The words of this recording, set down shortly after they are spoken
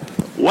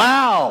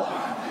Wow.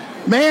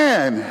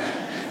 Man,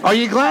 are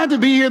you glad to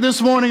be here this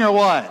morning or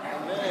what?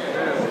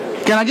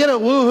 Can I get a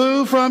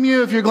woohoo from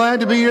you if you're glad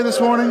to be here this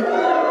morning?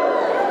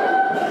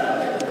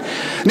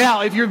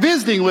 Now, if you're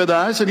visiting with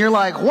us and you're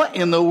like, what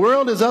in the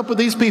world is up with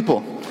these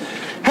people?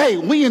 Hey,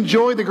 we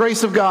enjoy the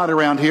grace of God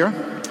around here,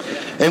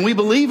 and we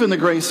believe in the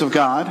grace of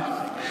God,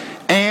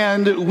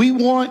 and we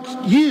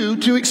want you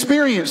to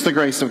experience the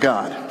grace of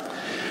God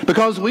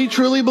because we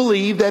truly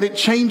believe that it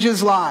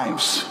changes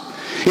lives.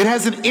 It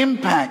has an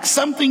impact.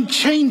 Something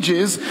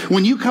changes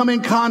when you come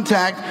in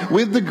contact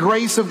with the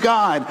grace of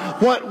God.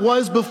 What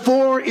was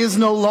before is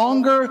no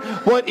longer.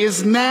 What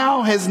is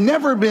now has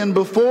never been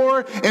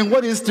before. And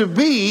what is to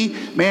be,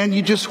 man,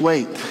 you just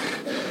wait.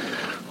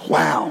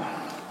 Wow.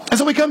 And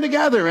so we come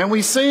together and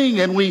we sing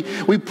and we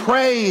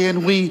pray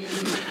and we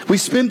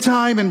spend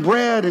time in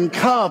bread and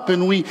cup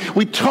and we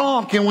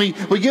talk and we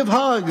give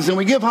hugs and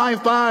we give high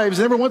fives,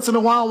 and every once in a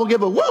while we'll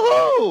give a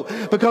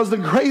woohoo because the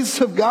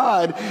grace of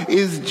God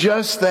is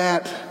just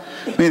that,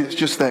 man, it's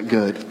just that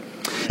good.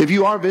 If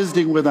you are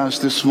visiting with us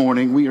this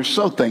morning, we are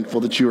so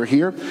thankful that you are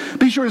here.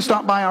 Be sure to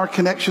stop by our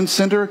Connection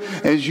Center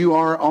as you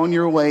are on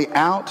your way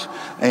out,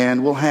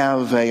 and we'll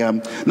have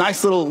a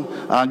nice little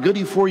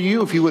goodie for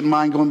you. If you wouldn't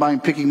mind going by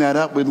and picking that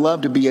up, we'd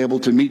love to be able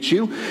to meet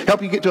you,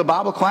 help you get to a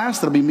Bible class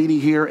that'll be meeting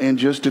here in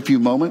just a few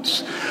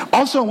moments.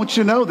 Also, I want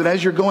you to know that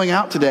as you're going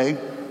out today,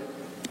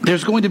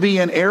 there's going to be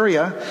an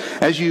area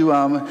as you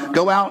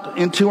go out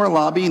into our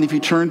lobby, and if you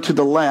turn to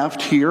the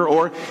left here,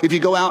 or if you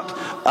go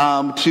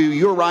out to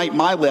your right,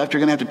 my left,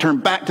 you're going to have to turn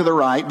back to the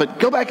right, but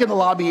go back in the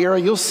lobby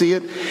area, you'll see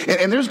it.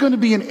 And there's going to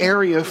be an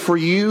area for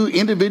you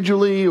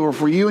individually or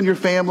for you and your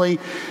family.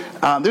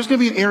 There's going to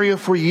be an area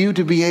for you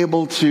to be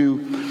able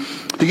to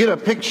get a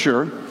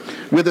picture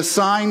with a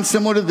sign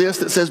similar to this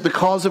that says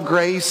because of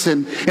grace,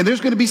 and there's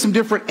going to be some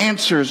different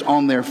answers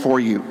on there for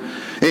you.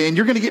 And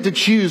you're going to get to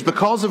choose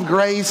because of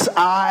grace,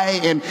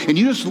 and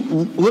you just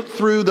look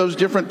through those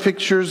different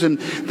pictures and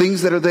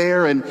things that are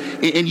there, and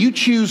you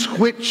choose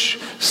which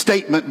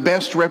statement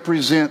best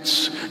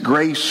represents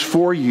grace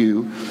for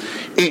you.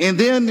 And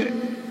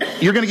then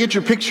you're going to get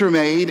your picture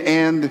made,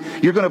 and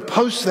you're going to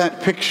post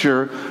that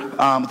picture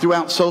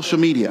throughout social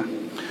media.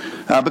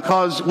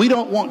 Because we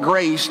don't want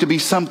grace to be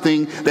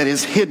something that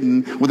is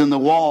hidden within the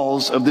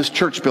walls of this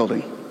church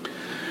building.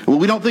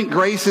 We don't think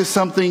grace is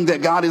something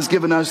that God has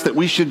given us that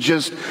we should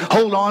just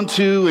hold on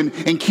to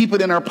and keep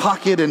it in our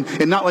pocket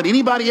and not let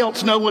anybody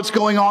else know what's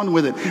going on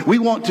with it. We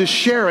want to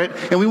share it,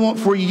 and we want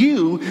for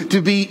you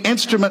to be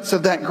instruments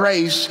of that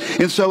grace.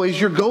 And so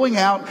as you're going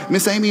out,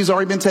 Miss Amy has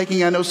already been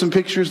taking, I know, some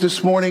pictures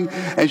this morning.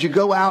 As you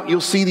go out,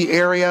 you'll see the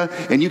area,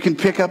 and you can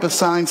pick up a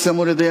sign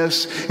similar to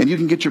this, and you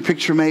can get your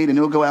picture made, and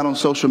it'll go out on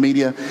social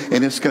media,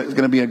 and it's going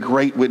to be a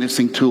great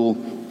witnessing tool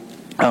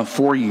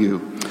for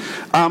you.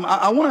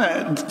 I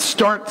want to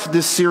start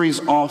this series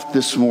off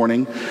this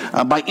morning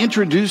by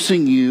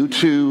introducing you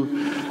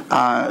to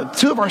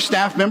two of our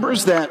staff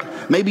members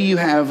that maybe you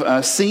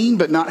have seen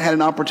but not had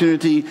an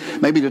opportunity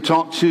maybe to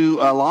talk to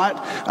a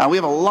lot. We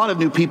have a lot of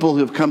new people who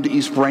have come to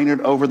East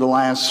Brainerd over the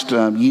last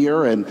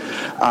year, and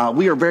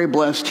we are very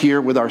blessed here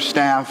with our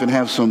staff and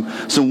have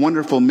some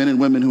wonderful men and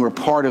women who are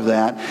part of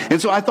that.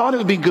 And so I thought it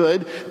would be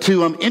good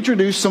to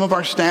introduce some of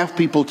our staff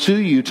people to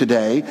you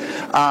today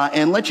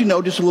and let you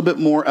know just a little bit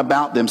more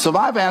about them. So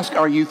I've asked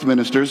our youth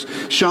ministers,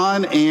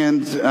 Sean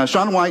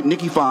White and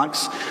Nikki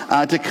Fox,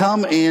 to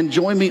come and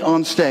join me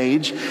on stage.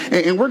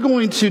 And we're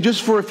going to,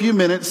 just for a few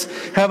minutes,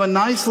 have a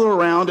nice little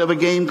round of a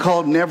game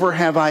called Never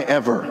Have I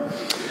Ever.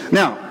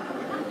 Now,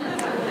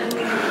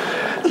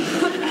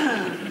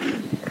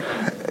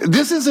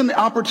 this is an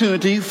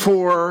opportunity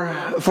for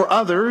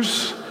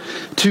others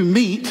to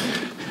meet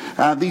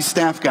these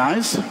staff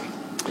guys.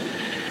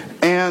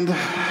 And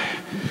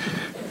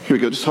here we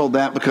go. Just hold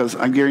that because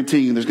I'm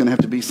guaranteeing you there's going to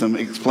have to be some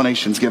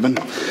explanations given.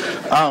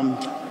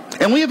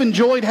 And we have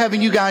enjoyed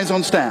having you guys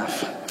on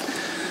staff.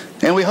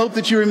 And we hope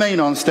that you remain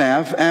on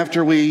staff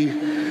after we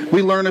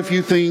learn a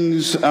few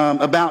things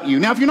about you.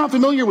 Now, if you're not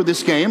familiar with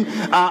this game,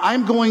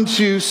 I'm going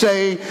to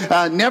say,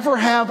 never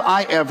have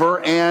I ever,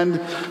 and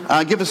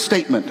give a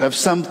statement of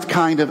some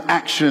kind of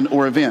action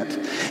or event.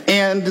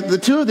 And the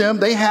two of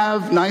them, they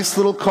have nice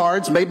little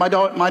cards made by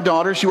my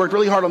daughter. She worked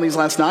really hard on these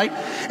last night.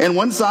 And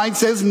one side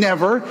says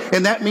never,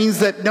 and that means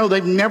that, no,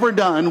 they've never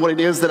done what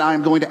it is that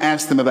I'm going to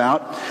ask them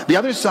about. The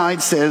other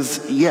side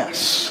says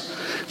yes,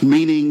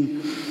 meaning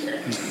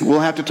we'll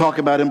have to talk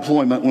about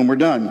employment when we're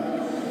done.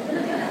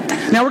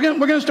 Now we're going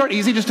to start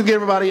easy, just to give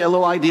everybody a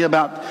little idea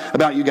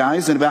about you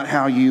guys and about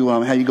how you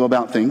go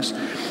about things.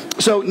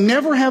 So,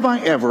 never have I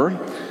ever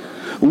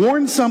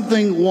worn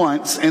something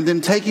once and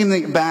then taken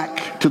it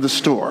back to the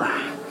store.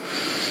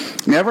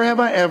 Never have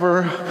I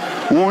ever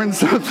worn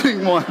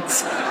something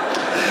once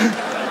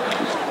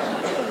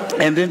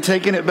and then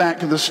taken it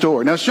back to the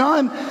store. Now,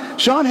 Sean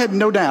had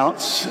no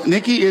doubts.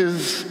 Nikki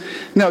is.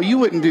 No, you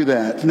wouldn't do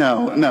that.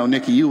 No,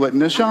 Nikki, you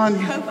wouldn't. Now, Sean. I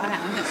hope I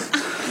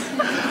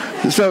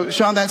haven't. So,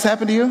 Sean, that's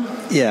happened to you?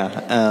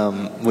 Yeah.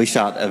 We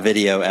shot a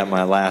video at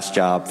my last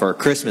job for a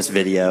Christmas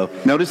video.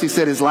 Notice he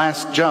said his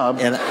last job.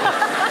 And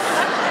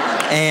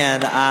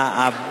And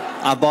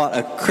I bought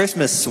a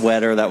Christmas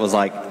sweater that was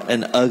like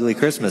an ugly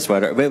Christmas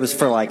sweater, but it was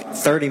for like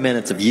 30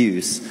 minutes of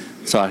use.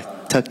 So I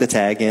tucked the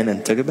tag in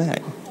and took it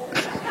back.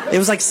 It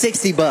was like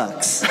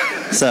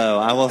 $60. So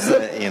I will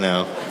say,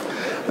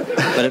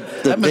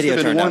 but the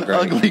video turned out great.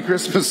 One ugly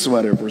Christmas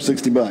sweater for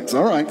 $60.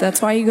 All right.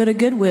 That's why you go to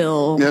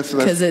Goodwill,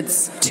 because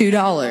it's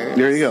 $2.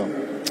 There you go.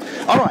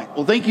 All right.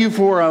 Well, thank you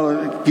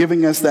for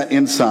giving us that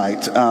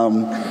insight.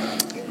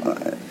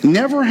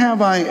 Never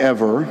have I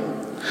ever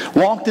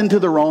walked into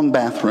the wrong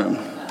bathroom.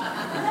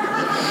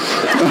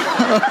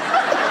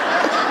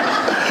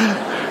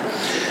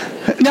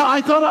 Now,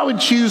 I thought I would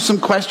choose some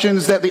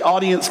questions that the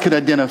audience could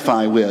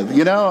identify with,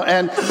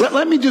 and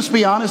let me just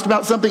be honest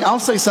about something. I'll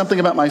say something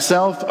about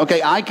myself.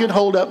 Okay, I could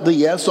hold up the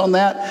yes on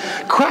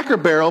that. Cracker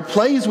Barrel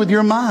plays with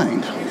your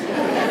mind.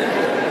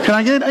 Can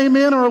I get an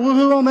amen or a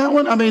woohoo on that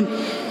one? I mean,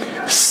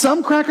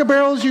 some Cracker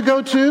Barrels you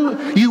go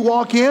to, you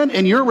walk in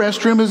and your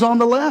restroom is on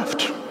the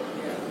left.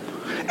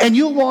 And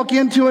you'll walk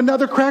into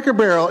another Cracker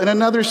Barrel in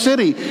another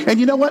city. And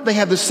you know what? They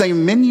have the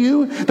same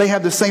menu. They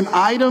have the same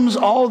items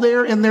all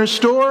there in their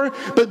store.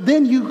 But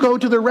then you go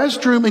to the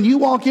restroom and you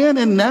walk in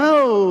and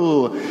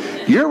no,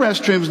 your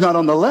restroom's not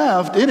on the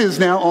left. It is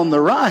now on the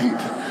right.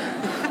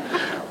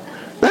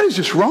 That is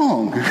just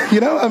wrong.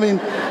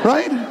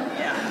 Right?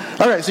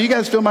 All right, so you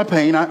guys feel my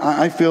pain.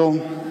 I feel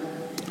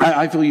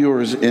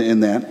yours in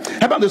that.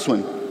 How about this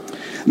one?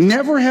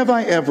 Never have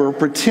I ever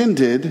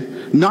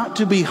pretended not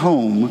to be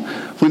home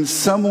when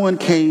someone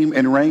came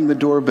and rang the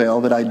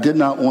doorbell that I did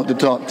not want to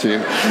talk to.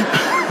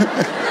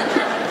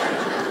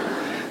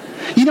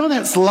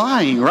 That's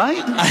lying,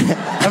 right?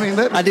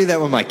 I do that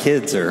when my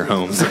kids are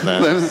home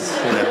sometimes.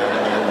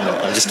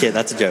 I'm just kidding.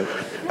 That's a joke.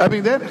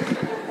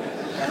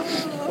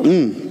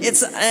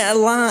 It's a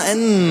lie.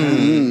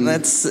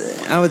 That's,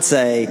 I would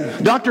say.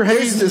 Dr.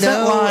 Hayes, is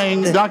that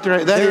lying? Dr.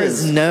 Hayes, there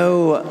is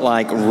no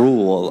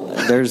rule.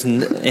 There's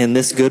in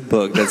this good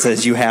book that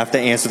says you have to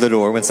answer the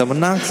door when someone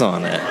knocks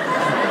on it.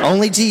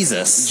 Only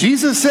Jesus.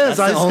 Jesus says,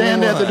 I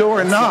stand at the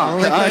door and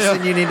knock. That's the only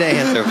question you need to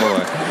answer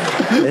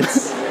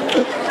for.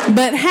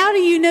 But how do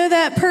you know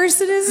that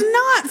person is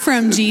not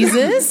from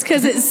Jesus?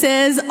 Because it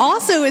says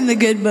also in the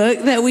good book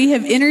that we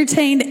have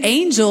entertained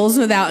angels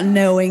without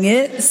knowing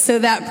it. So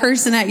that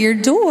person at your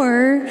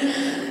door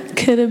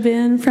could have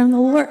been from the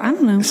Lord. I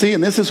don't know. See,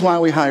 and this is why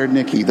we hired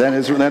Nikki.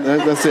 That's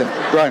it.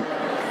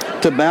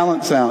 Right. To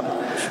balance out.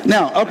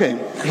 Now, okay,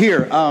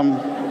 here. All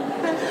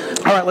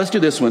right, let's do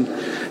this one.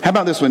 How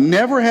about this one?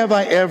 Never have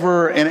I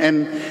ever,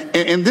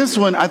 and this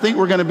one, I think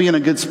we're going to be in a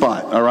good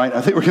spot, all right?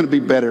 I think we're going to be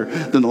better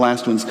than the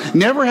last ones.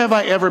 Never have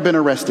I ever been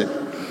arrested.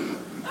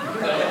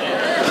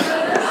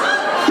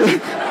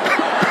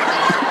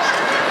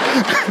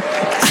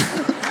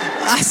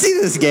 I see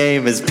this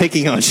game as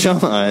picking on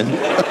Sean.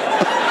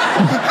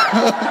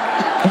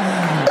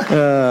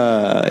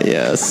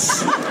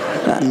 Yes.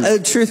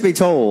 Truth be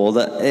told,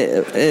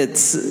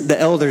 it's the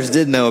elders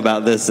did know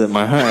about this at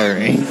my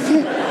hiring.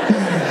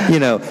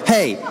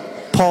 Hey,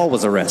 Paul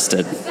was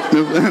arrested.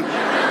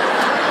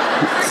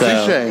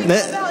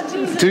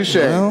 Touche.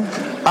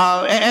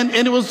 Well, and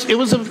it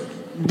was a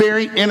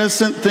very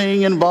innocent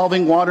thing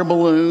involving water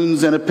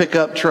balloons and a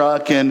pickup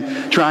truck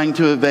and trying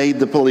to evade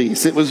the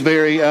police. It was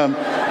very,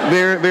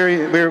 very,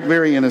 very, very,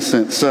 very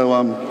innocent.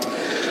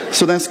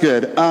 So that's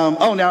good.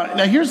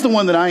 Now here's the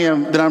one that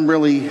I'm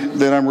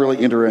really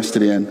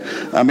interested in.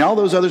 All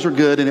those others are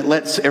good, and it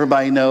lets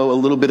everybody know a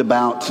little bit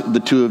about the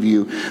two of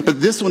you.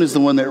 But this one is the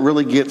one that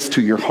really gets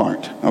to your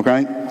heart.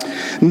 Okay?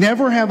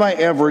 Never have I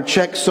ever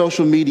checked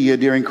social media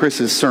during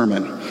Chris's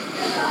sermon.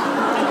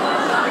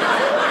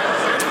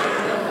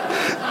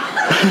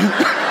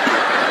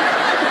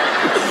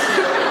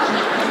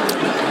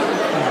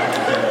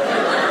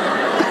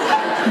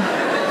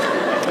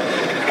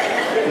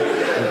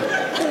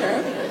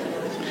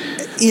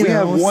 We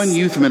have one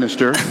youth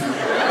minister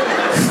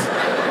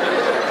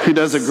who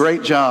does a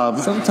great job.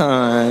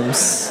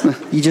 Sometimes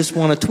you just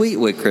want to tweet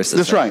with Chris.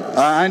 That's right.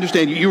 I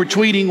understand. You were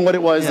tweeting what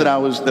it was that I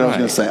was going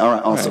to say. All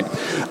right, awesome.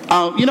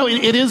 Right.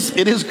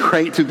 It is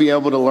great to be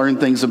able to learn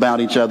things about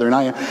each other, and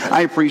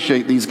I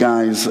appreciate these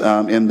guys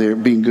and their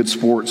being good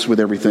sports with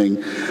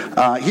everything.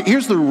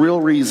 Here's the real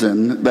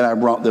reason that I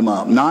brought them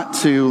up: not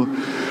to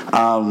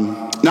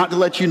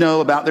let you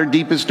know about their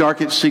deepest,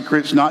 darkest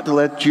secrets, not to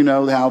let you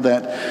know how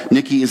that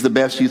Nikki is the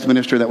best youth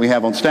minister that we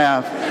have on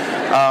staff,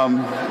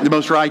 the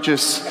most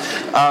righteous.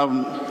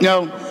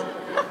 No,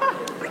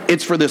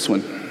 it's for this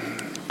one.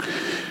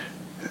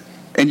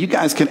 And you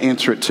guys can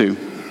answer it too.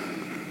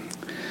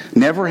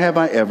 Never have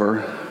I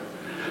ever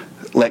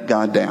let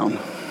God down.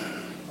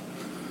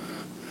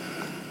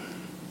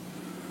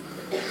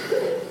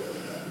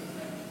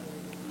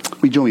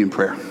 We join in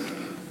prayer.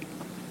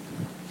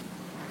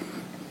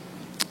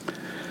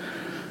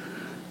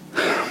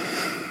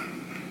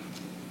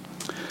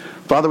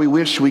 Father, we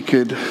wish we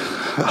could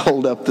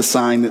hold up the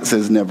sign that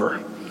says never.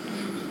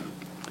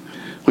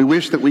 We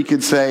wish that we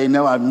could say,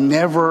 no, I've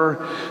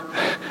never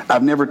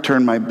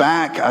turned my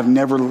back. I've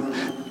never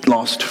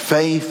lost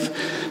faith.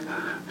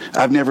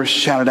 I've never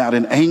shouted out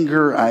in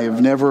anger. I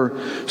have never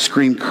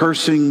screamed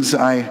cursings.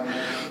 I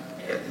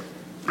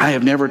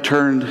have never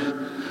turned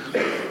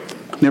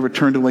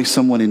away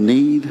someone in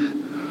need.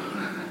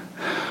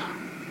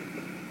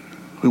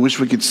 We wish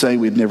we could say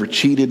we've never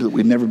cheated, that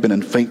we've never been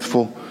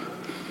unfaithful.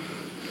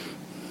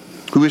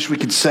 We wish we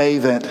could say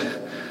that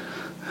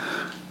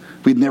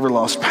we'd never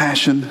lost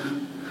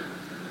passion.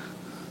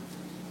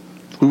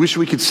 We wish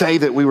we could say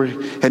that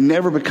had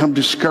never become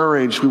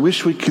discouraged. We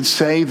wish we could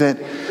say that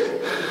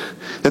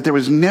there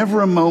was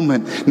never a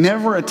moment,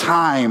 never a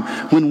time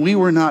when we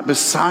were not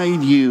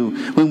beside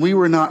you, when we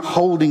were not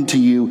holding to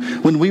you,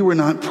 when we were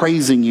not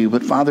praising you.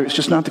 But Father, it's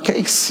just not the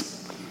case.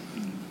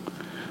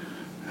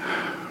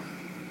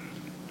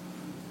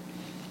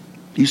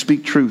 You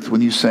speak truth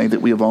when you say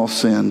that we have all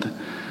sinned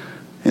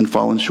and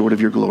fallen short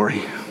of your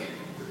glory.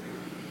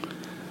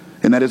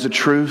 And that is a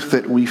truth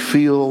that we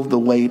feel the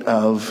weight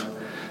of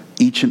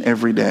each and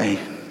every day.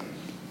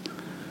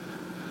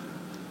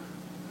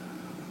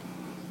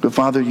 But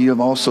Father, you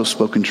have also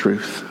spoken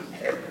truth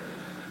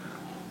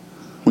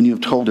when you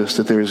have told us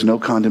that there is no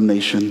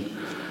condemnation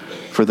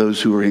for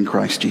those who are in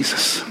Christ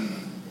Jesus.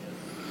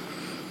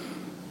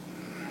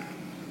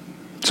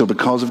 So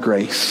because of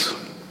grace,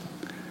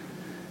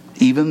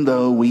 even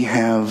though we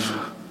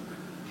have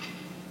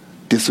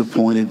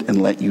disappointed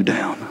and let you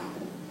down,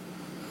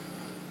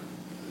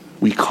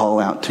 we call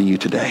out to you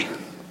today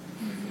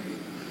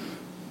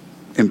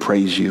and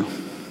praise you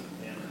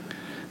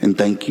and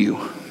thank you.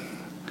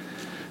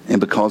 And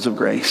because of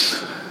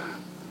grace,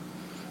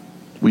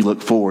 we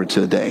look forward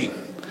to the day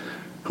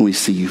when we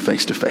see you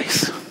face to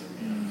face.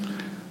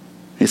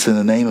 It's in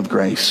the name of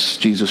grace,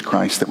 Jesus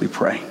Christ, that we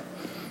pray.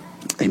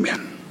 Amen.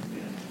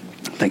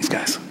 Thanks,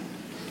 guys.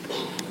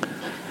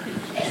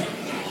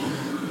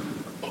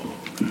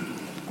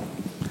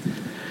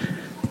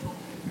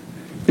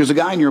 There's a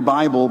guy in your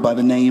Bible by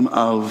the name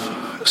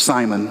of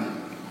Simon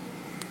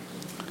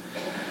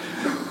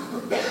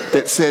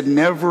that said,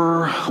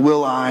 "Never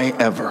will I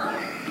ever."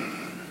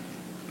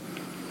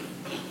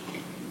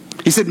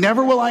 He said,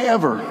 "Never will I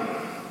ever.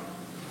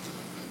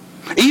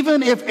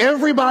 Even if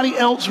everybody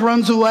else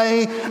runs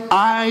away,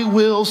 I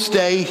will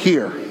stay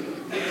here.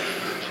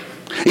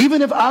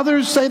 Even if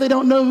others say they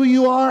don't know who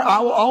you are, I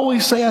will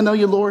always say, I know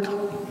you, Lord.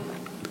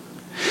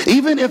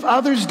 Even if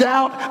others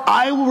doubt,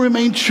 I will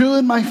remain true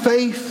in my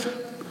faith.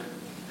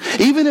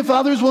 Even if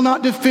others will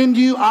not defend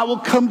you, I will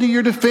come to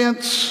your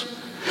defense.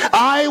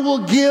 I will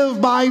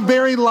give my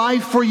very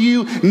life for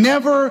you.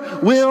 Never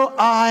will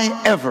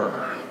I ever."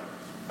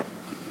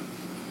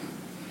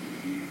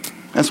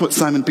 That's what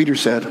Simon Peter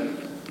said.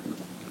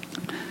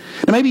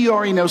 Now maybe you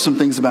already know some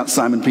things about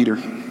Simon Peter.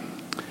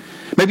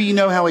 Maybe you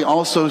know how he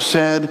also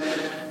said,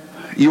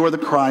 "You are the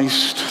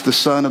Christ, the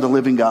Son of the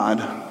living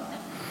God."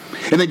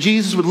 And that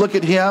Jesus would look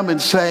at him and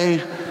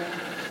say,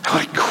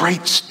 "What a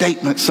great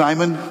statement,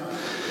 Simon.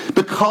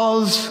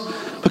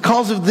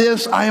 Because of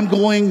this, I'm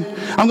going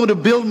to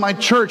build my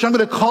church. I'm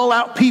going to call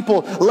out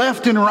people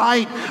left and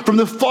right from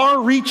the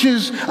far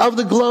reaches of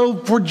the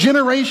globe for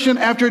generation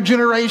after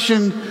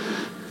generation.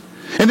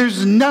 And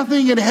there's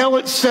nothing in hell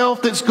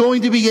itself that's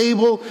going to be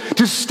able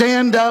to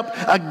stand up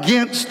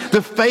against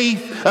the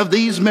faith of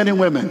these men and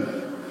women."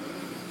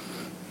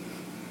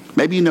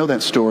 Maybe you know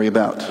that story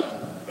about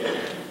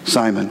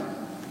Simon.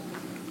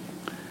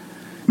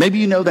 Maybe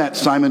you know that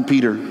Simon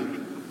Peter.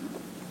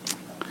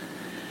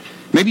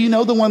 Maybe you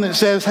know the one that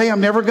says, "Hey,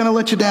 I'm never going to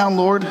let you down,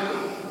 Lord.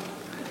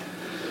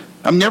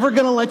 I'm never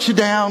going to let you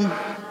down.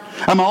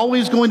 I'm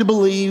always going to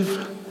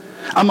believe.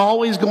 I'm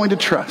always going to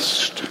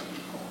trust."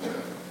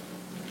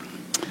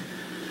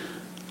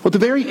 Well, at the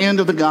very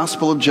end of the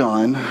Gospel of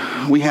John,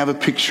 we have a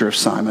picture of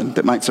Simon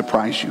that might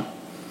surprise you.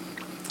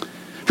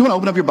 If you want to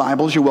open up your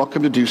Bibles, you're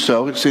welcome to do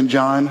so. It's in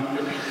John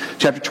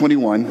chapter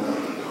 21.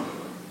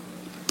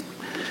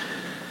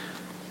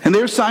 And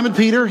there's Simon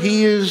Peter.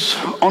 He is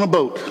on a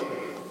boat.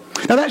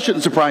 Now that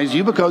shouldn't surprise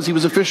you because he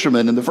was a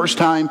fisherman. And the first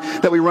time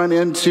that we run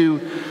into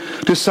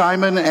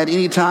Simon at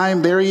any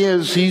time, there he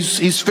is.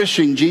 He's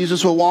fishing.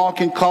 Jesus will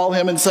walk and call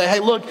him and say, "Hey,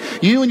 look,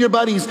 you and your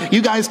buddies,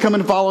 you guys come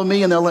and follow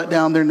me." And they'll let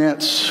down their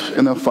nets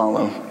and they'll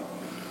follow.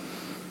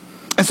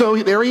 And so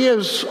there he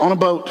is on a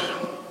boat.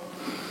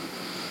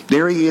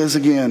 There he is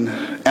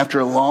again after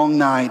a long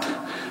night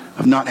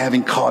of not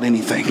having caught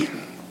anything.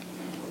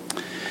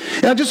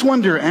 And I just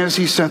wonder, as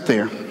he sat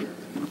there,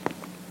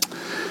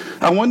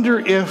 I wonder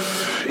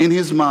if in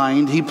his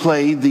mind he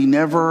played the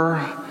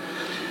never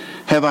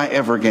have I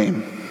ever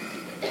game.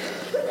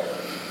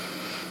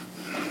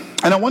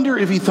 And I wonder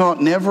if he thought,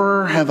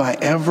 never have I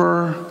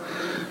ever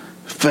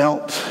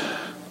felt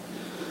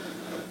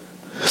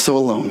so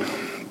alone.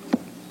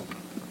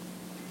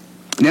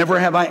 Never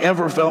have I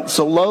ever felt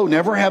so low.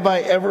 Never have I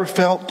ever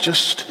felt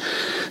just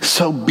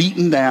so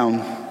beaten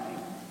down.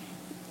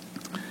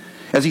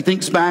 As he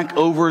thinks back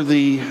over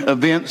the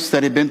events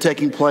that had been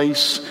taking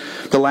place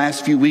the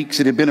last few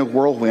weeks, it had been a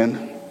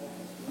whirlwind.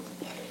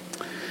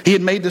 He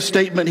had made the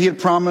statement, he had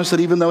promised that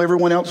even though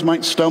everyone else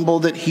might stumble,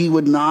 that he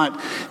would not.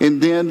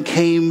 And then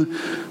came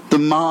the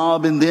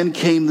mob, and then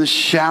came the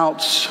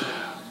shouts.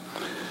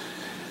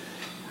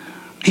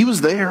 He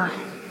was there.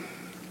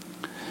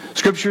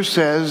 Scripture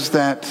says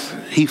that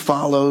he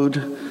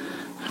followed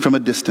from a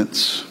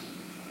distance.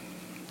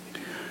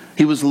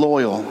 He was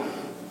loyal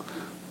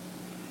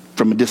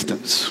from a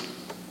distance.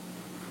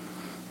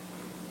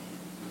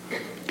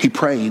 He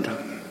prayed,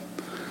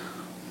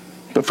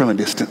 but from a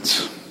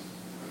distance.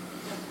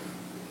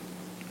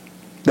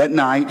 That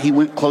night, he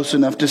went close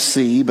enough to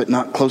see, but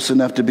not close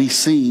enough to be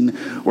seen,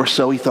 or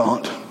so he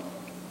thought.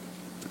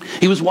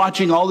 He was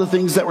watching all the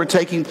things that were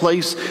taking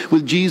place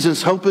with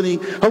Jesus,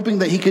 hoping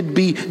that he could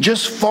be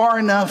just far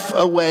enough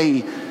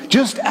away,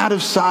 just out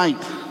of sight,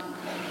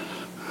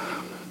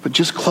 but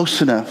just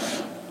close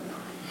enough.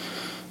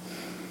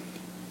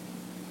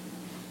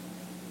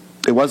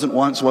 It wasn't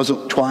once,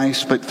 wasn't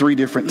twice, but 3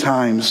 different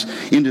times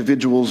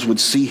individuals would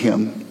see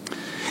him.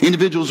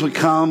 Individuals would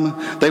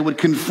come, they would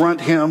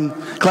confront him,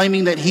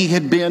 claiming that he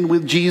had been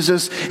with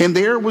Jesus, and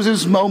there was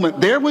his moment,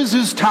 there was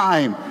his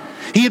time.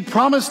 He had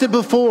promised it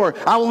before.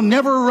 I will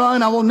never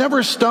run, I will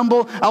never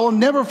stumble, I will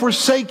never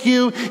forsake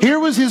you. Here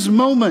was his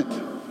moment.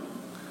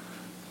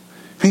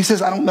 And he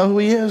says, I don't know who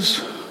he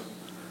is.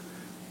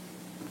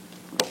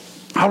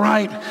 All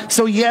right,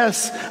 so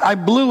yes, I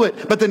blew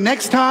it, but the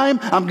next time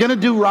I'm going to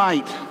do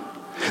right.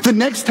 The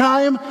next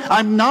time,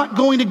 I'm not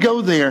going to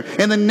go there.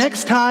 And the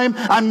next time,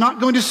 I'm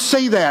not going to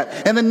say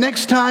that. And the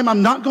next time,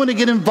 I'm not going to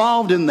get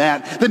involved in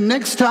that. The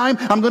next time,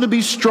 I'm going to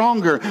be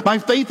stronger. My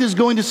faith is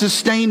going to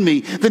sustain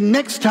me. The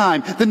next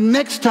time.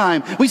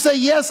 We say,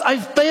 yes, I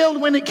failed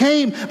when it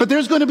came, but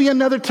there's going to be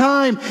another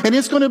time, and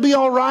it's going to be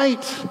all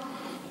right.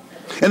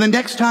 And the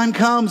next time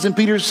comes, and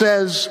Peter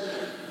says,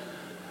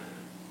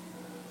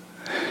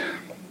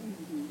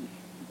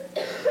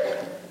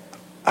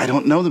 I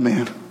don't know the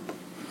man.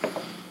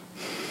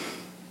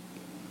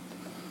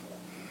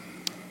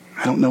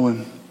 I don't know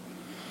him.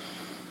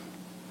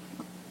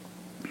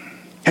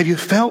 Have you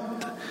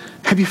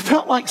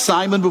felt like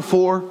Simon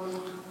before?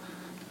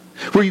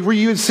 Where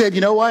you had said,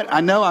 you know what?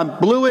 I know I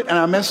blew it and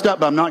I messed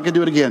up, but I'm not going to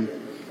do it again.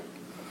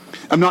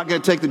 I'm not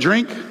going to take the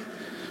drink.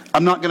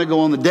 I'm not going to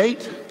go on the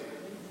date.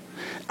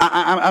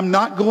 I'm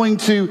not going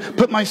to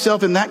put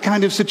myself in that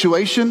kind of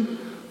situation.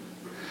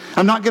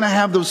 I'm not going to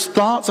have those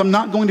thoughts. I'm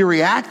not going to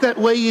react that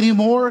way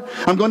anymore.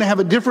 I'm going to have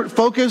a different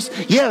focus.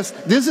 Yes,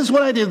 this is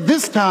what I did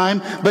this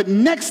time, but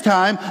next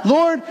time,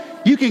 Lord,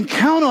 you can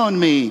count on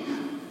me.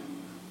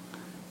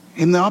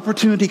 And the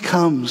opportunity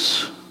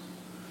comes.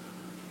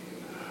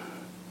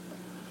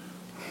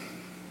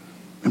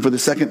 And for the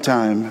second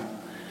time,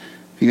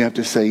 you have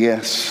to say,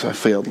 yes, I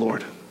failed,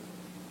 Lord.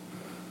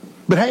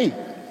 But hey,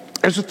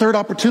 there's a third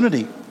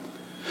opportunity.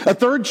 A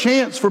third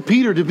chance for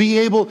Peter to be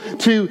able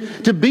to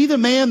be the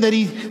man that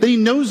he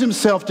knows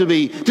himself to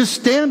be, to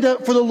stand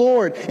up for the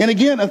Lord. And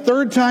again, a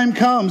third time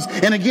comes,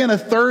 and again, a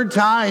third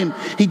time,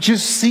 he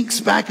just sinks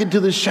back into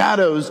the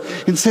shadows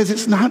and says,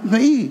 it's not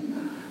me.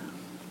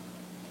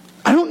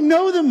 I don't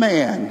know the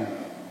man.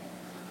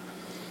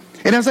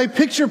 And as I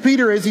picture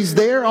Peter as he's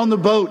there on the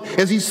boat,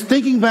 as he's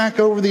thinking back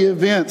over the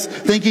events,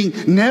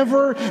 thinking,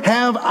 never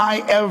have I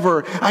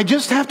ever, I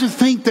just have to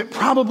think that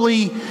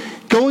probably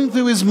going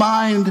through his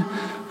mind,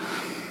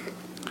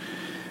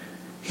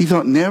 he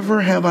thought,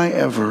 never have I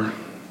ever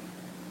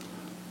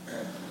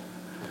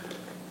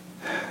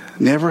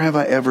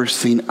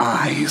seen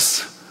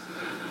eyes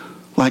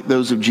like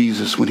those of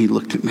Jesus when he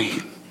looked at me.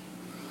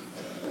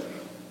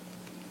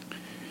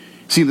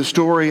 See, the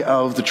story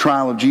of the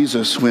trial of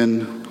Jesus,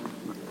 when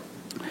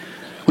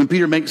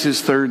Peter makes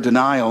his third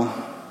denial,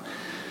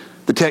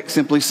 the text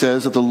simply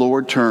says that the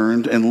Lord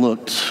turned and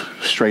looked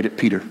straight at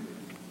Peter.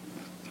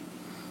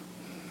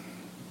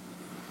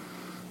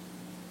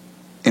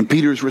 And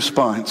Peter's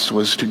response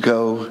was to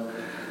go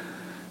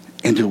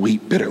and to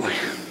weep bitterly.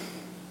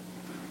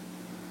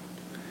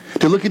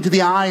 To look into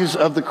the eyes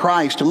of the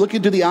Christ, to look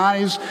into the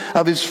eyes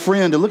of his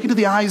friend, to look into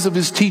the eyes of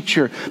his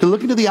teacher, to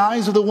look into the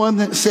eyes of the one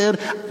that said,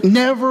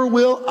 never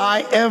will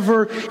I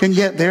ever. And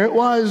yet there it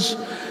was.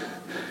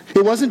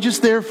 It wasn't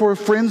just there for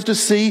friends to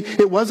see.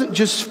 It wasn't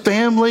just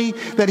family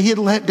that he had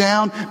let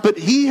down, but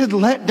he had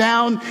let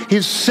down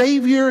his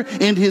Savior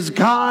and his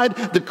God,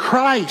 the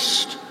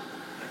Christ.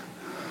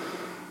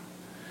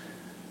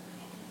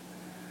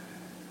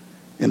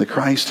 And the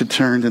Christ had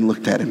turned and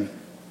looked at him.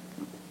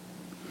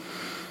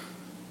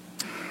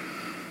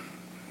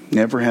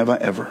 Never have I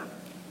ever.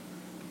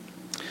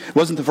 It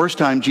wasn't the first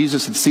time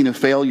Jesus had seen a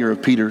failure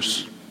of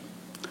Peter's.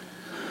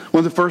 One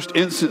of the first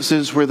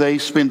instances where they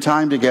spend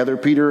time together,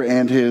 Peter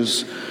and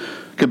his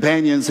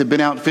companions had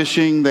been out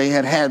fishing. They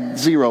had had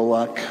zero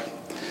luck.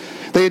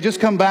 They had just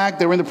come back.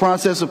 They were in the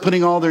process of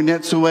putting all their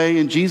nets away,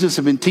 and Jesus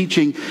had been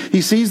teaching.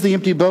 He sees the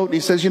empty boat and he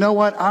says, you know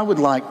what? I would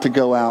like to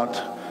go out.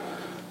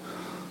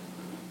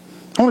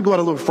 I want to go out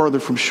a little further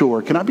from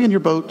shore. Can I be in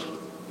your boat?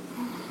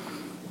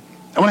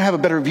 I want to have a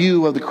better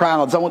view of the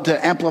crowds. I want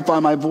to amplify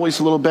my voice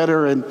a little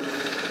better. And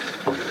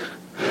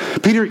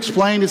Peter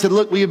explained and said,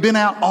 look, we have been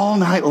out all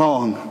night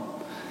long.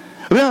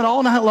 We've been out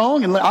all night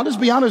long, and I'll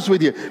just be honest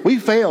with you. We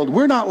failed.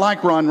 We're not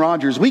like Ron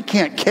Rogers. We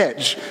can't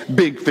catch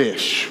big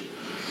fish.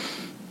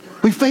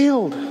 We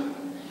failed.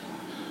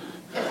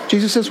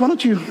 Jesus says, why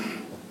don't you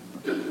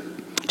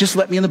just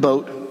let me in the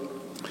boat.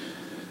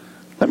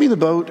 Let me in the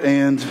boat,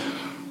 and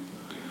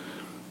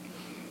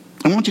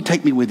I want you to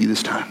take me with you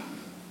this time.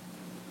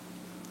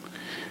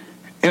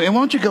 And why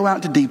don't you go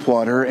out to deep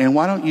water, and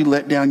why don't you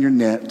let down your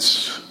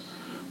nets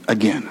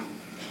again?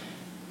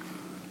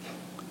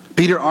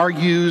 Peter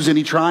argues, and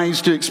he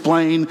tries to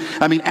explain,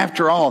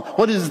 after all,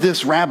 what does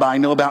this rabbi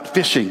know about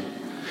fishing?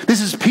 This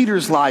is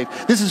Peter's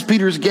life. This is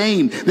Peter's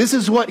game. This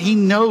is what he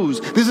knows.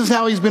 This is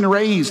how he's been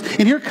raised.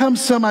 And here comes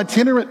some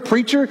itinerant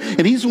preacher,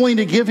 and he's willing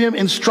to give him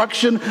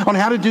instruction on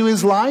how to do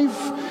his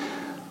life.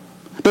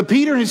 But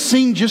Peter has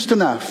seen just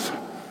enough.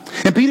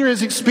 And Peter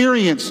has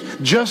experienced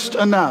just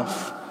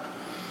enough.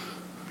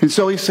 And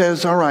so he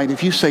says, all right,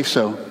 if you say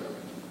so,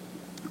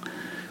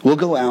 we'll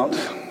go out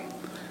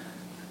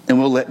and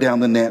we'll let down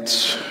the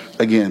nets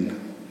again.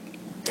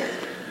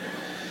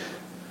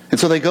 And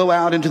so they go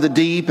out into the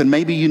deep, and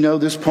maybe you know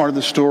this part of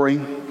the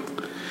story.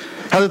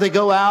 How they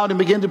go out and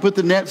begin to put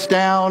the nets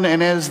down,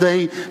 and as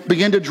they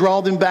begin to draw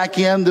them back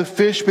in, the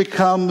fish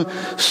become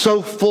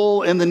so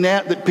full in the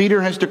net that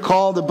Peter has to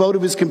call the boat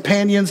of his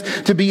companions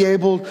to be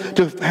able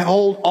to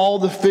hold all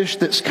the fish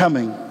that's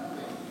coming.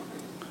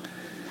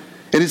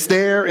 And it's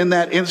there in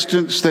that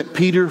instance that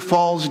Peter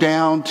falls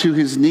down to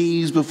his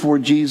knees before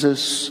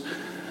Jesus,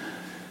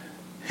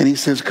 and he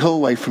says, "Go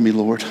away from me,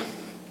 Lord,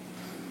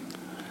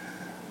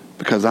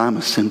 because I'm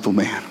a sinful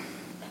man."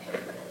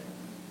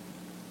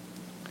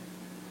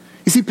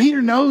 You see,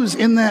 Peter knows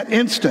in that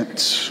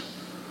instance,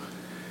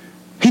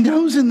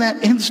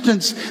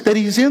 that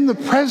he's in the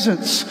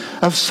presence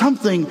of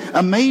something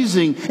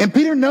amazing. And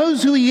Peter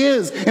knows who he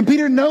is. And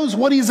Peter knows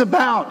what he's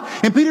about.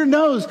 And Peter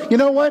knows, you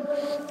know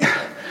what?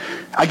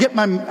 I get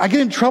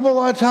in trouble a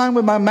lot of time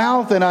with my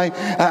mouth, and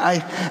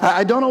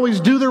I don't always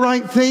do the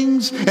right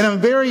things, and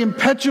I'm very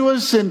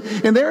impetuous, and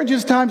there are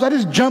just times I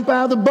just jump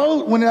out of the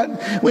boat when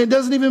it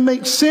doesn't even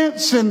make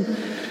sense. And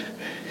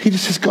he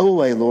just says, "Go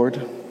away,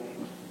 Lord."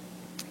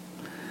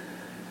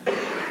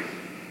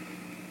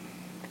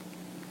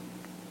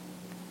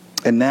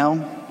 And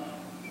now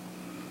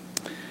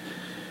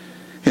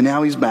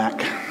he's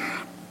back.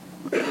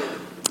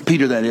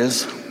 Peter, that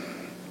is,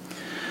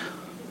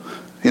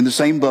 in the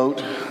same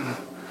boat,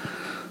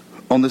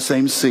 on the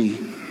same sea.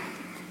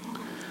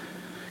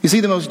 You see,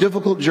 the most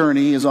difficult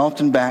journey is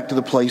often back to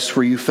the place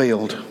where you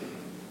failed.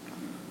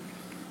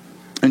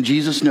 And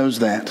Jesus knows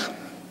that.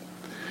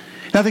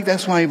 And I think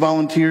that's why he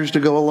volunteers to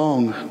go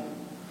along.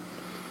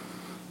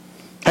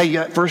 Hey,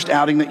 that first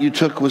outing that you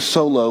took was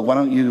solo. Why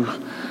don't you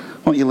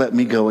let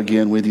me go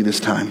again with you this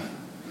time?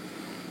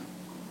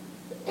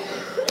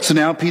 So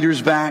now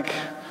Peter's back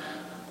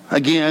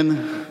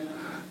again,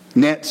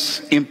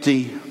 nets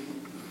empty,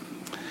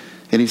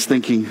 and he's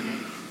thinking,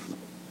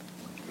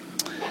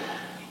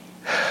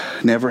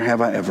 never have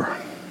I ever.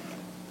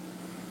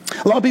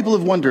 A lot of people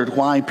have wondered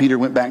why Peter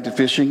went back to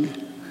fishing.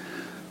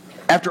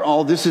 After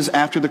all, this is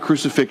after the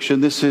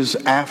crucifixion. This is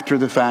after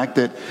the fact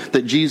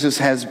that Jesus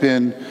has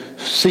been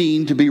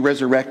seen to be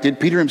resurrected.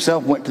 Peter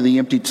himself went to the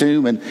empty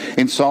tomb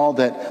and saw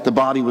that the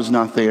body was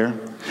not there.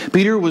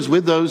 Peter was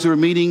with those who were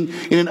meeting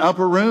in an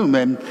upper room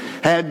and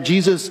had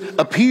Jesus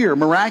appear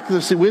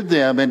miraculously with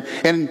them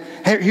and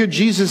hear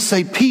Jesus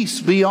say, "Peace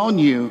be on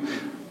you."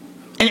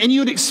 And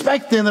you would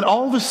expect then that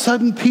all of a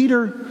sudden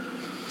Peter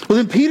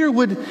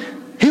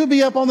would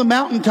be up on the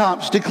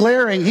mountaintops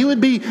declaring. He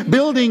would be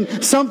building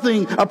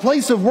something, a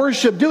place of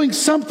worship, doing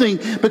something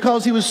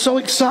because he was so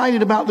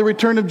excited about the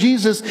return of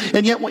Jesus.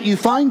 And yet what you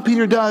find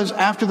Peter does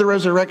after the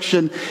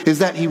resurrection is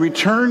that he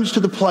returns to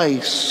the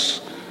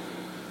place.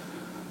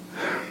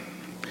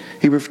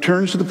 He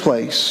returns to the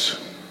place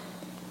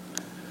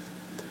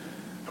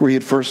where he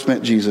had first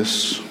met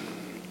Jesus.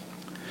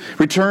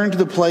 Returned to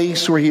the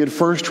place where he had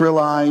first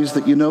realized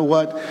that, you know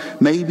what,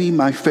 maybe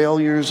my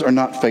failures are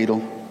not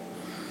fatal.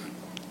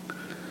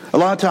 A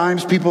lot of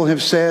times people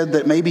have said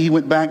that maybe he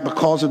went back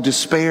because of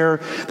despair,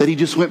 that he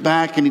just went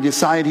back and he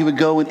decided he would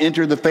go and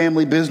enter the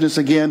family business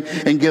again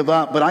and give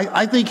up. But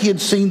I think he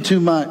had seen too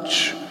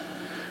much.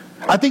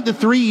 I think the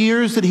 3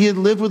 years that he had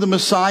lived with the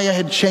Messiah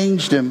had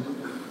changed him.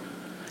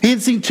 He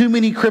had seen too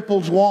many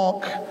cripples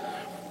walk.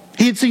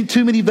 He had seen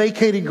too many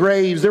vacated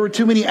graves. There were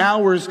too many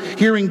hours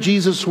hearing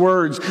Jesus'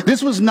 words.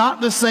 This was not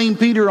the same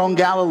Peter on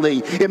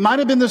Galilee. It might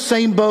have been the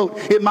same boat.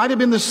 It might have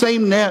been the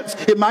same nets.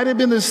 It might have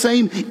been the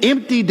same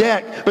empty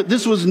deck. But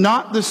this was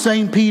not the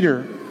same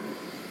Peter.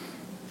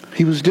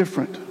 He was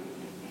different.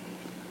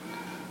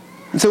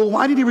 And so,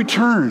 why did he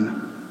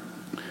return?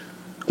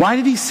 Why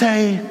did he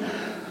say,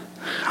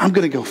 "I'm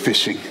going to go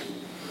fishing"?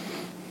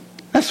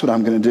 That's what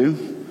I'm going to do.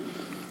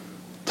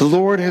 The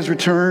Lord has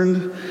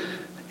returned,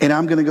 and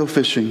I'm going to go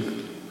fishing.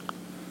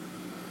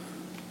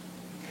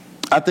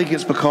 I think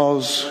it's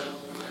because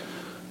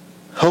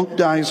hope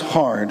dies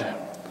hard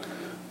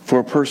for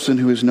a person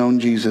who has known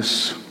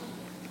Jesus.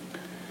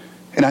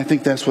 And I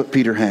think that's what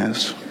Peter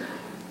has.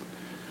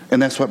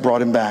 And that's what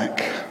brought him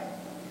back.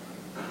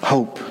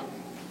 Hope.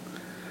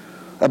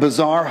 A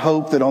bizarre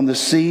hope that on the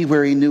sea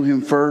where he knew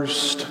him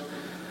first,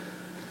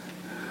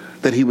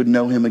 that he would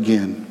know him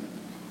again.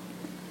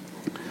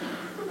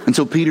 And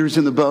so Peter's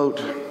in the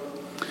boat.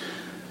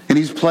 And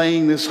he's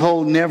playing this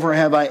whole never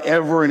have I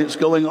ever, and it's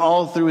going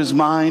all through his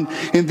mind.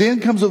 And then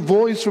comes a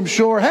voice from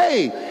shore.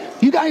 Hey,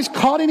 you guys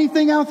caught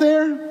anything out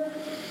there?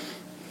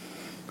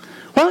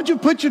 Why don't you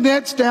put your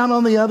nets down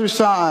on the other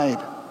side?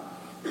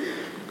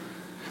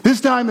 This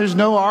time there's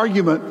no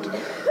argument.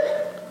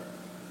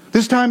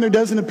 This time there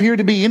doesn't appear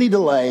to be any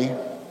delay.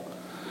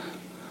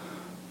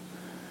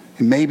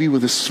 And maybe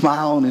with a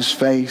smile on his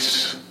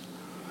face,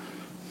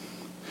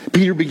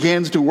 Peter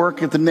begins to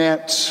work at the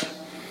nets.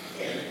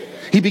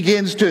 He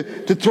begins to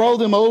throw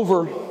them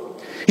over.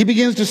 He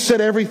begins to set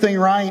everything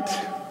right.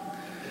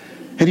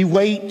 And he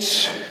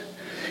waits.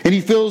 And he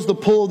feels the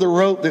pull of the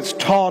rope that's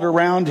taut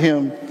around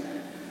him.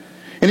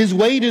 And his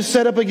weight is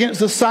set up against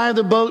the side of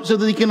the boat so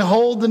that he can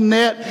hold the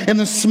net. And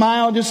the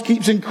smile just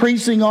keeps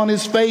increasing on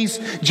his face.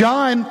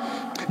 John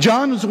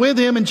was with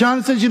him, and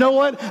John says, you know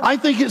what? I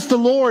think it's the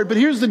Lord. But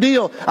here's the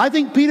deal. I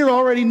think Peter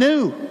already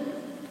knew.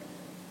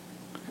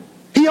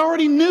 He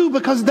already knew,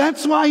 because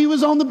that's why he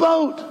was on the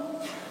boat.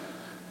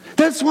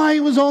 That's why he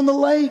was on the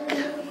lake.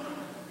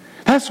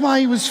 That's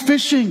why he was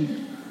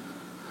fishing.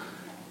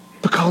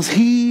 Because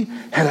he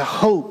had a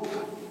hope.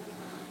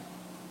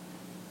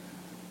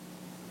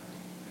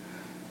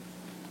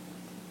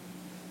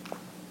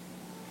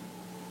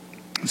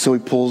 So he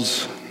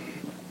pulls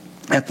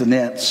at the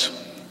nets.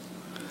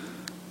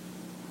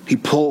 He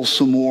pulls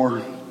some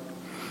more.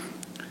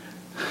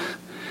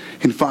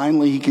 And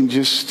finally he can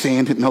just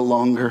stand it no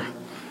longer.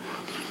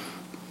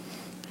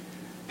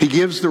 He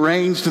gives the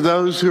reins to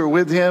those who are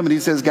with him, and he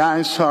says,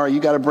 guys, sorry, you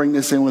got to bring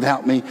this in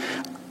without me.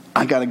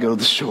 I got to go to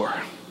the shore.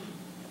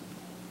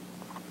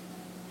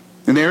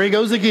 And there he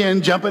goes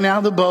again, jumping out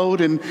of the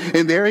boat, and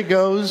there he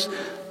goes,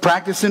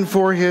 practicing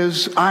for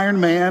his Iron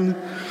Man.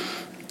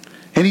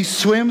 And he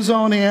swims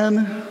on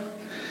in,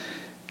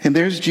 and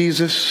there's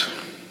Jesus.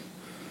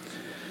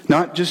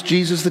 Not just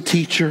Jesus the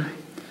teacher,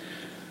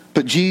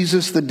 but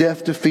Jesus the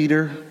death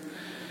defeater,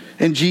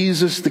 and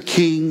Jesus the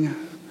King,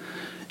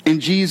 and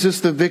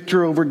Jesus the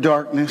victor over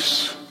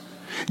darkness.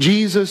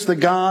 Jesus, the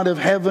God of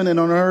heaven and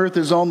on earth,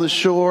 is on the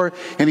shore,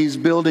 and he's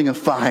building a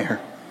fire.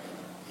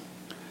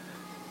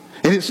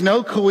 And it's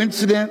no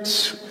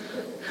coincidence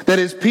that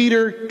as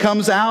Peter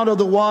comes out of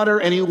the water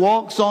and he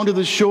walks onto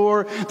the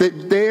shore,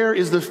 that there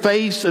is the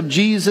face of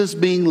Jesus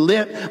being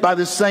lit by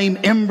the same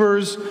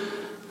embers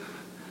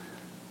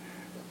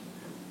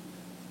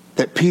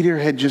that Peter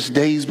had just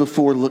days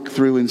before looked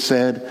through and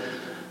said,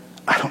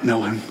 I don't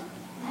know him.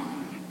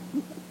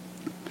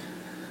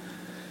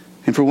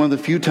 And for one of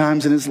the few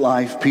times in his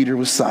life, Peter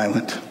was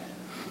silent.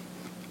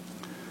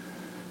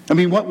 I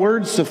mean, what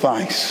words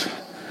suffice?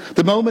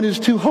 The moment is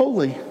too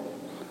holy.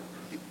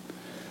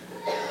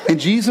 And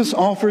Jesus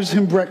offers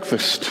him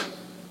breakfast.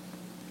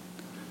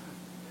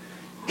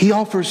 He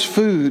offers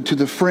food to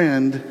the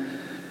friend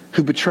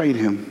who betrayed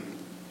him.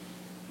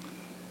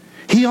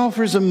 He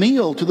offers a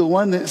meal to the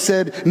one that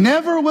said,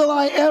 never will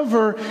I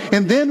ever.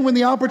 And then when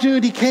the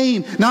opportunity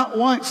came, not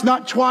once,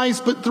 not twice,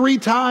 but 3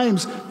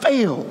 times,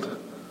 failed.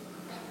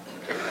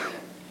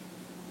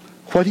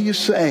 What do you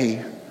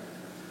say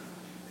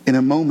in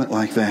a moment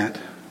like that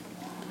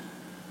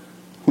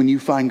when you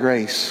find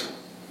grace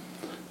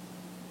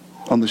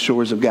on the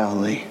shores of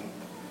Galilee?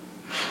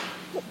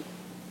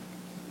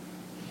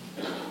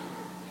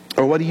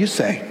 Or what do you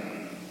say?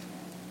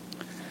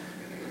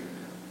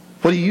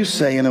 What do you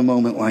say in a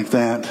moment like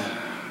that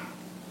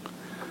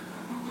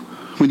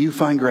when you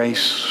find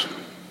grace?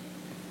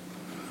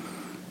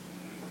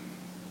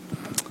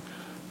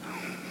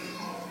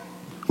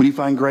 When you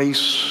find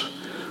grace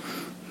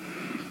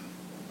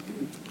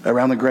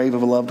around the grave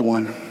of a loved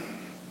one?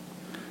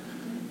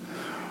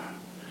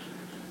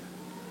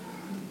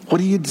 What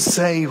do you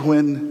say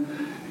when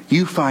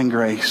you find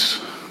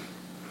grace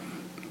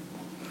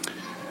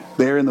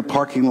there in the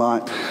parking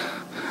lot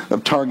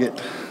of Target?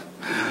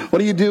 What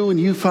do you do when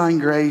you find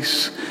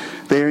grace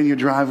there in your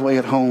driveway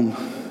at home?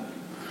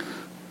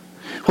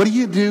 What do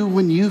you do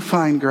when you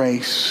find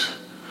grace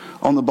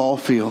on the ball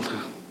field?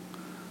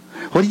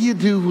 What do you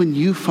do when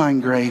you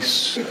find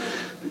grace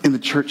in the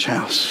church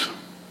house?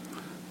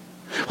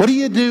 What do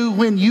you do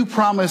when you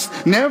promise,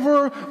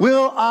 never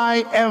will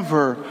I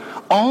ever,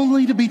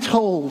 only to be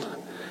told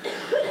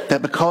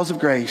that because of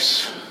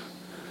grace,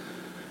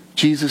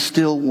 Jesus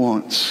still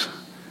wants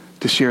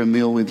to share a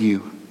meal with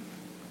you?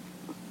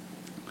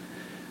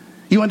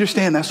 You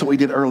understand that's what we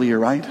did earlier,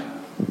 right?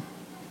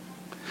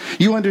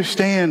 You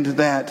understand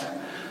that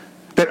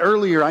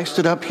earlier I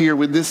stood up here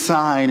with this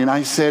sign and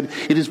I said,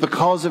 it is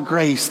because of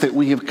grace that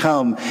we have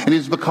come. And it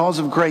is because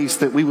of grace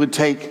that we would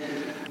take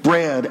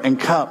bread and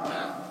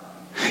cup.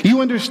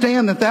 You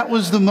understand that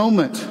was the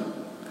moment.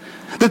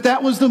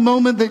 That was the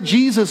moment that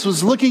Jesus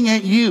was looking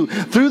at you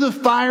through the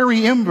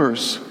fiery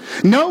embers,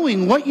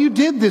 knowing what you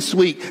did this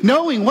week,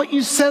 knowing what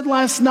you said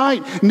last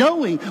night,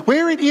 knowing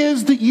where it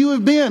is that you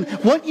have been,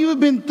 what you have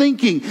been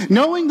thinking,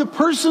 knowing the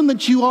person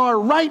that you are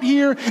right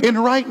here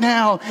and right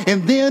now.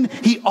 And then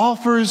he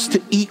offers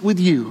to eat with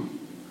you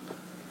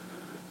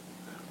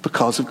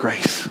because of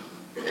grace.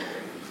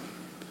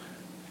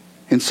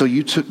 And so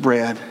you took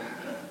bread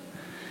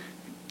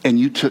and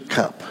you took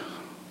cup.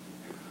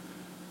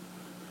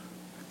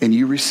 and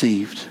you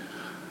received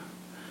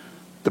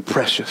the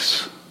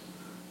precious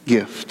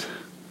gift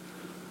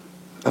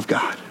of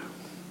God.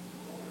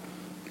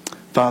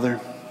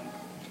 Father,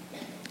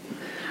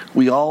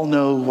 we all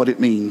know what it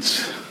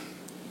means.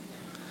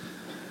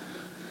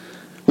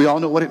 We all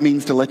know what it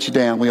means to let you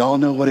down. We all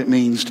know what it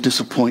means to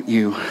disappoint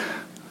you.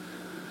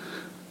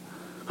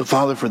 But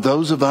Father, for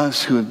those of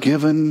us who have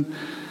given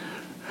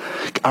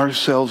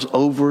ourselves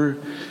over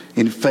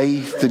in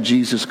faith to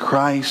Jesus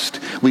Christ,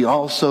 we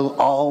also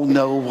all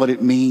know what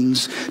it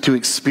means to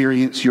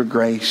experience your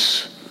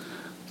grace.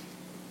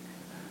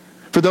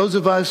 For those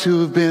of us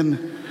who have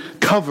been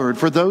covered,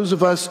 for those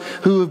of us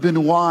who have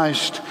been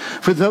washed,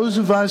 for those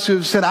of us who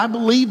have said, I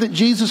believe that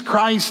Jesus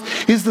Christ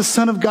is the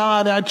Son of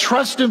God, and I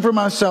trust Him for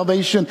my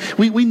salvation,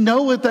 we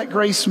know what that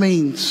grace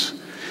means.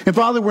 And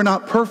Father, we're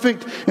not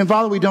perfect. And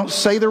Father, we don't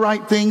say the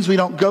right things. We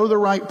don't go the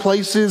right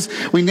places.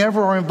 We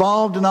never are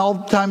involved in all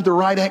the time the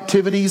right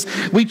activities.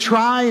 We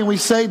try and we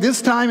say,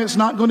 this time it's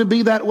not going to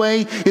be that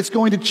way. It's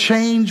going to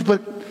change.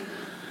 But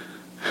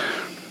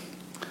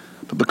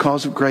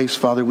because of grace,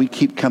 Father, we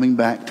keep coming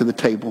back to the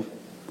table.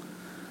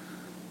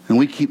 And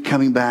we keep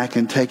coming back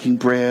and taking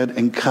bread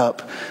and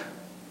cup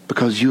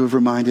because you have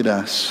reminded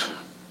us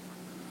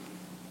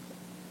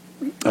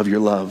of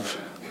your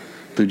love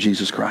through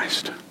Jesus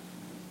Christ.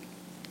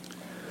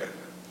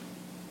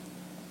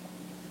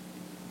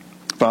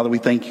 Father, we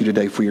thank you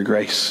today for your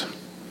grace.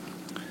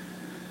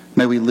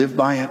 May we live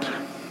by it.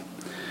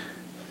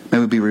 May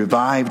we be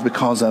revived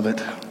because of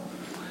it.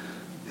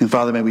 And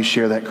Father, may we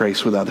share that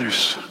grace with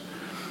others.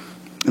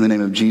 In the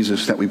name of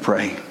Jesus that we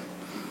pray.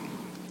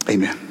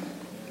 Amen.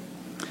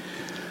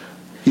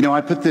 You know,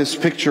 I put this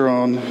picture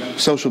on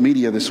social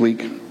media this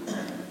week.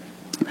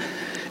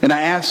 And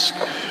I asked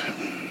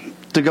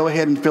to go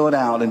ahead and fill it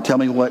out and tell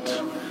me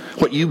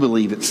what you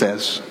believe it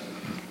says.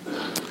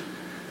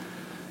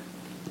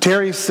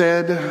 Terry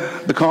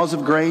said, because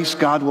of grace,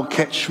 God will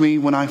catch me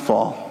when I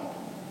fall.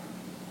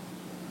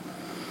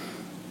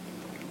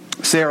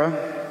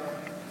 Sarah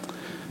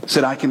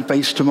said, I can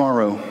face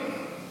tomorrow.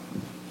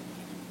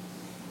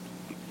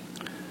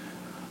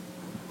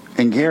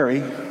 And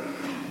Gary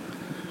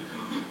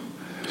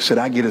said,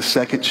 I get a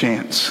second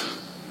chance.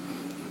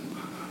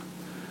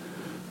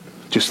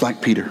 Just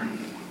like Peter.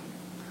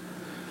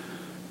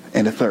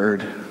 And a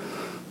third.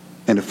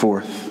 And a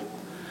fourth.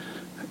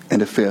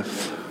 And a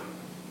fifth.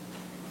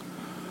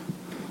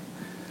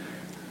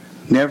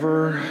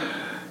 Never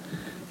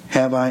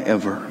have I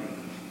ever.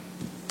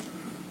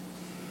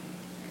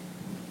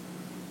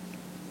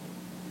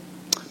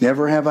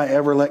 Never have I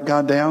ever let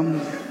God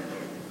down.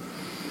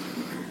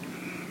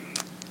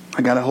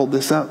 I got to hold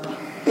this up.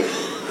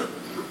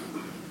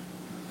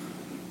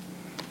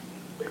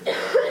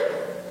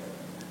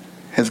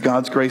 Has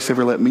God's grace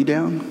ever let me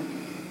down?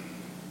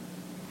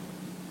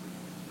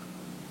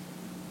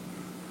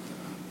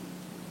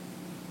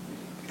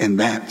 And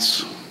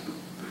that's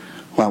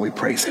why we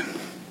praise Him.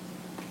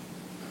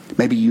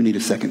 Maybe you need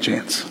a second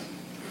chance,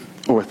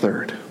 or a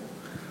third,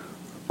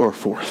 or a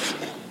fourth.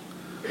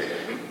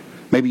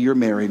 Maybe your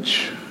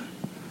marriage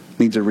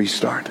needs a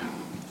restart.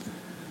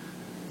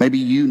 Maybe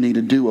you need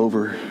a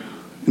do-over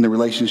in the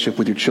relationship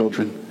with your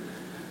children.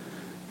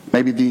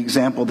 Maybe the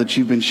example that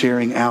you've been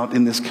sharing out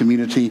in this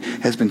community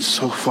has been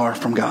so far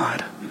from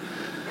God.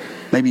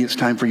 Maybe it's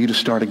time for you to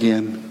start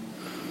again.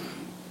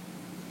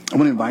 I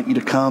want to invite you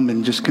to come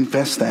and just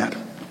confess that.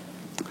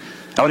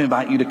 I would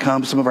invite you to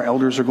come. Some of our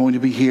elders are going to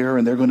be here,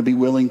 and they're going to be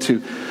willing to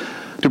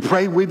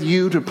pray with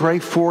you, to pray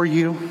for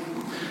you.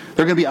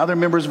 There are going to be other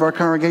members of our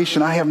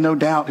congregation, I have no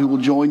doubt, who will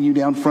join you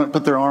down front,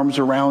 put their arms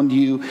around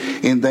you,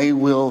 and they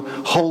will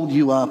hold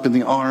you up in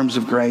the arms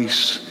of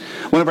grace.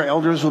 One of our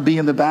elders will be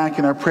in the back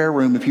in our prayer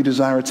room if you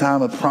desire a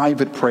time of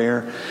private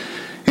prayer.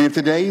 And if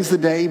today is the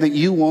day that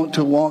you want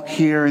to walk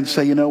here and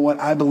say, you know what,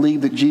 I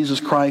believe that Jesus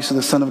Christ is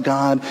the Son of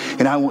God,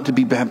 and I want to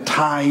be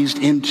baptized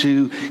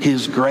into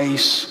His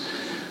grace,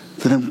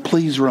 then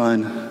please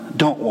run,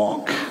 don't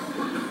walk.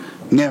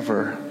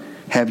 Never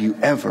have you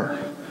ever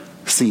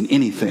seen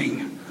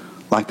anything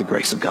like the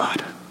grace of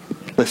God.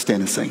 Let's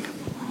stand and sing.